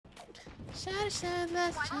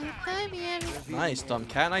Nice, dumb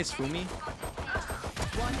cat. Nice, Fumi.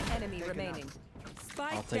 One enemy remaining.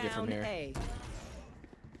 Spike I'll take it from here. A.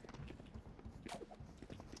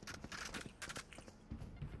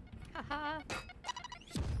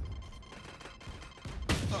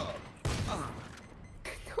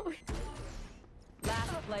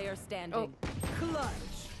 Last player standing. Oh. Clutch.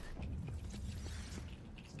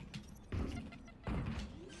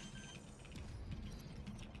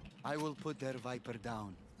 I will put their viper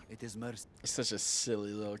down. It is mercy. He's such a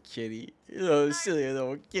silly little kitty. Oh, silly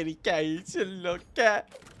little kitty cat. You silly little cat.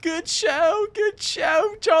 Good show. Good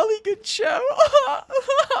show. Charlie, good show.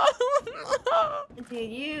 Dude,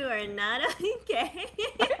 you are not okay.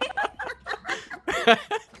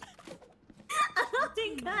 Oh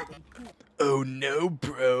my god. Oh no,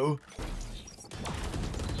 bro.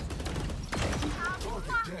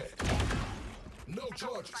 No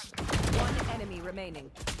charges. One enemy remaining.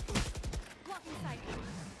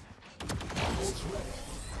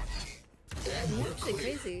 You're actually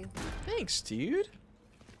crazy. Thanks, dude.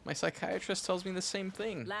 My psychiatrist tells me the same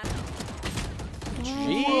thing. Last.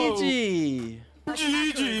 GG.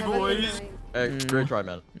 GG, boys. Hey, great try,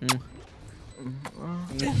 man.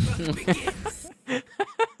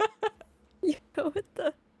 You know what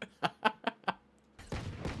the?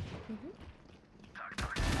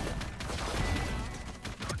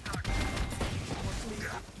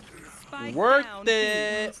 Spike Worked down.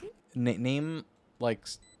 it. Name like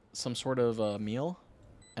some sort of meal,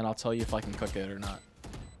 and I'll tell you if I can cook it or not.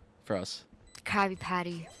 For us. Krabby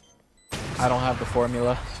Patty. I don't have the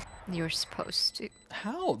formula. You're supposed to.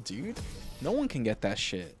 How, dude? No one can get that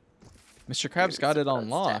shit. Mr. Krabs got it on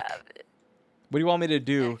lock. What do you want me to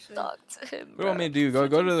do? Talk to him, What do you want me to do? Go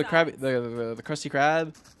to the Krabby, the Krusty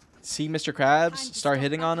Krab, see Mr. Krabs, start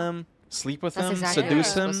hitting on him, sleep with That's him, exactly seduce what you're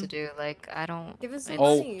supposed him. to do. Like, I don't. Give us some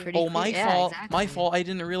Oh, money. pretty oh, my clear. fault. Yeah, My exactly. fault. I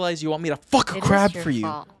didn't realize you want me to fuck a It crab is your for you.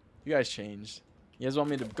 fault. You guys changed. You guys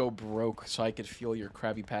want me to go broke so I could feel your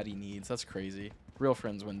Krabby Patty needs. That's crazy. Real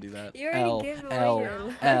friends wouldn't do that. You already gave away L, your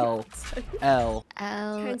L, L.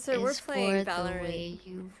 L Kind sir, we're is playing for the Valorant. way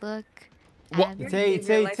you look. What? at You're me. gonna give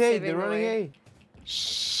your life saving they're running away. A.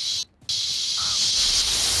 Shh.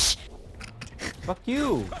 Fuck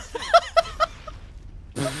you.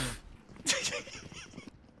 I'm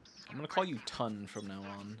gonna call you Ton from now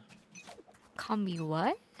on. Call me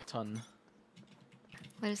what? Ton.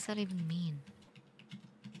 What does that even mean?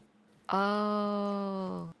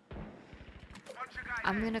 Oh.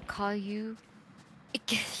 I'm gonna call you.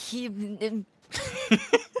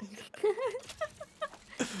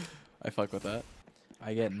 I fuck with that.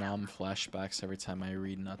 I get nom flashbacks every time I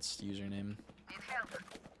read Nuts' username.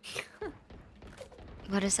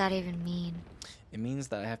 What does that even mean? It means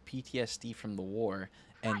that I have PTSD from the war,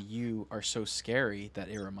 and you are so scary that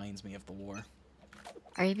it reminds me of the war.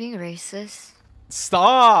 Are you being racist?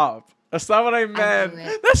 Stop! That's not what I meant. knew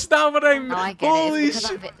it. That's not what I No, meant. I get Holy it. It's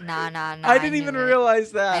because shit! I'm Nah. I didn't even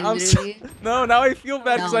realize that. I I'm so literally- no. Now I feel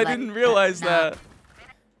bad because No, I like, didn't realize nah. that.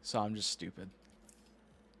 So I'm just stupid.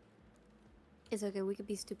 It's okay, we could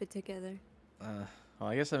be stupid together. Well,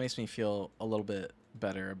 I guess that makes me feel a little bit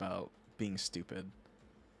better about being stupid.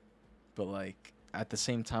 But like at the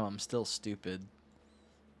same time, I'm still stupid.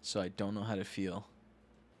 So I don't know how to feel.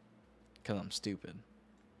 Cause I'm stupid.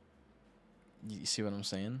 You see what I'm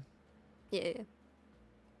saying? Yeah.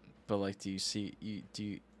 But like, do you see?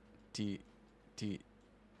 Do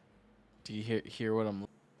you hear what I'm?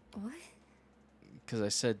 What? Because I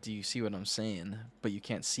said, do you see what I'm saying? But you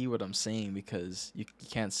can't see what I'm saying because you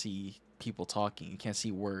can't see people talking. You can't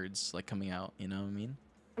see words like coming out. You know what I mean?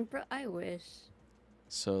 Bro, I wish.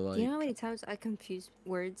 So like, Do you know how many times I confuse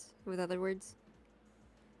words with other words?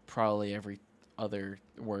 probably every other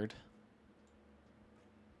word.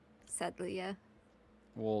 Sadly, yeah.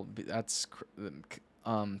 Well, that's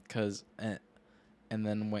cause and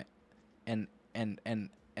then when and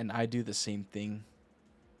I do the same thing.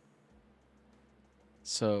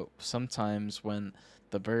 So sometimes when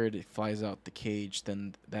the bird flies out the cage,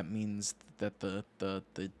 then that means that the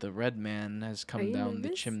red man has Are come you down the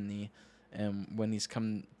nervous? chimney, and when he's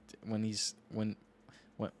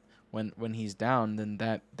down, then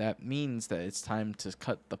that means that it's time to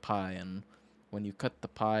cut the pie, and when you cut the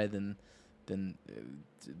pie, then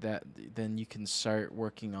you can start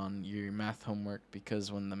working on your math homework,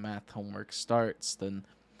 because when the math homework starts, then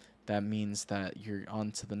that means that you're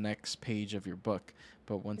on to the next page of your book.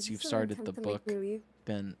 But once you've started the book,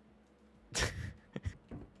 then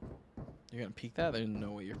you're gonna peek that? There's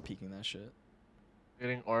no way you're peeking that shit.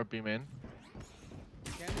 Getting RB man.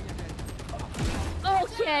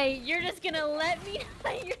 Okay, you're just gonna let me.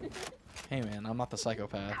 Hey man, I'm not the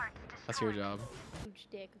psychopath. That's your job. Huge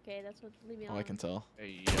dick. Okay, that's what. Leave me Oh, alone. I can tell.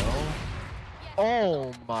 Hey, yo.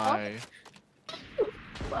 Oh my.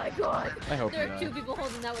 My God. I hope There you are two die. people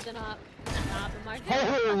holding that with an op. And Mark.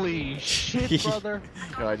 Holy shit, brother.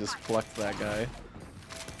 Yo, I just plucked that guy.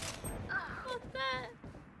 What's that?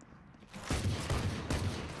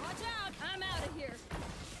 Watch out! I'm out of here.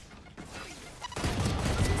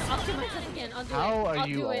 I'll do myself again. I'll do it. How are I'll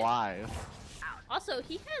you do it. alive? Also,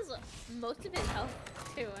 he has most of his health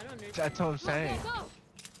too. I don't understand. That's what I'm saying. Go, go.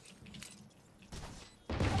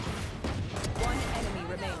 One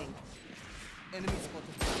enemy remaining. Enemy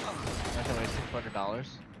spotted. That's only $600.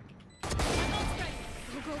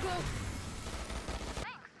 Go, go, go.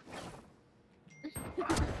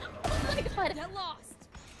 Oh my God. Get lost.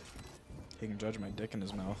 He can judge my dick in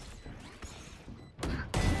his mouth.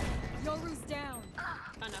 Yoru's down.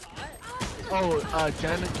 Kinda hot. Oh,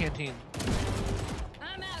 Jen in the canteen.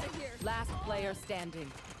 I'm out of here. Last player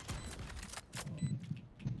standing.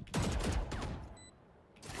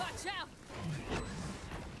 Watch out.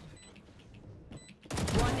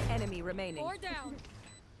 One enemy remaining. Four down.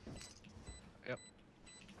 Yep.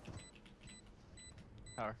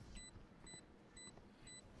 Power.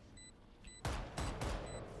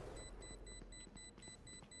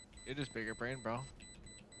 You're just bigger brain, bro.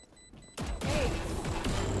 Hey,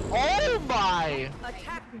 Oh my!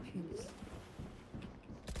 attack.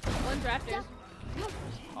 One drafters.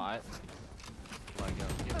 Hot. Like,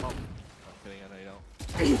 get him up. I'm kidding, I know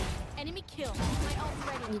you don't. Enemy kill. My ult's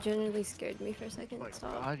ready. You genuinely scared me for a second. Oh my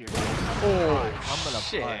Stop. god, you're Oh, I'm gonna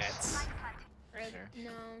shit. bust. Red. No, Yo,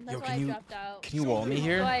 that's why can I you- dropped out. Can you wall me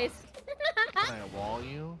here? Twice. Can I wall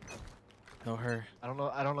you? No, her. I don't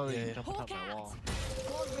know that Yeah. you jump on top of my wall.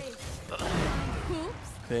 Oops.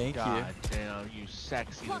 Thank God damn, you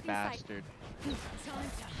sexy Blocking sight. bastard. you.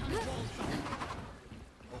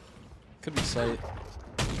 Could be sight.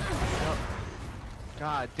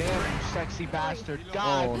 God damn, you sexy bastard.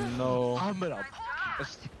 God, Oh no. I'm gonna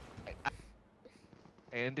bust.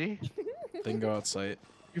 Andy, They can go out sight.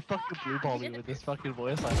 you fucking blue ball me with this fucking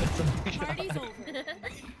voice line. That's so Party's over.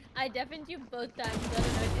 I deafened you both times. I don't know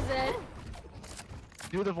what you said.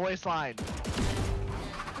 Do the voice line.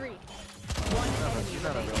 3. One enemy You're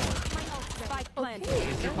not a real remaining. one. Spike planted.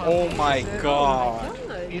 Oh my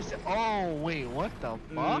god. You said, oh wait, what the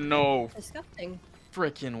fuck? No Disgusting.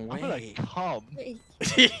 freaking I'm gonna way. come.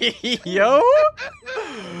 Yo!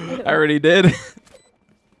 I already did.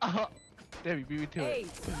 Damn, you beat me to Hey,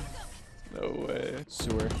 it. No way.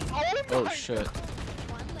 Sewer. Oh, Oh my shit.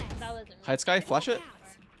 That wasn't Hide Sky, flash it.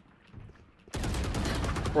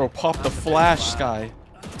 Bro, pop the flash, Sky.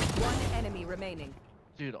 one enemy remaining.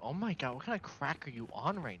 Dude, oh my god, what kind of crack are you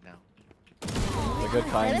on right now? The good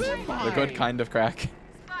kind. The good kind of crack.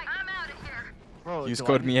 Bro, Use do I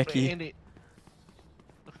code need- Miehki. Andy-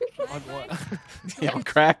 On what? Yeah, on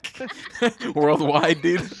crack. Worldwide,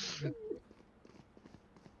 dude.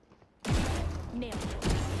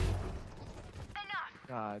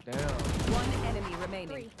 God damn. One enemy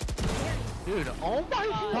remaining. Dude, oh my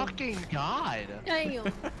fucking god.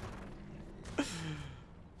 Damn.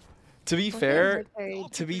 To be Okay, fair, we're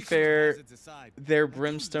carried. to be fair, their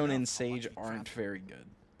Brimstone and Sage aren't very good.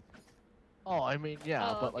 Oh, I mean, yeah,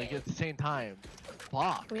 Oh, but like okay. at the same time,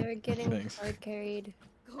 fuck. We are getting Thanks. hard carried.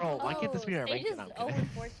 Bro, why can't this be our Sage rank? is No, I'm 0 kidding.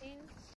 and 14.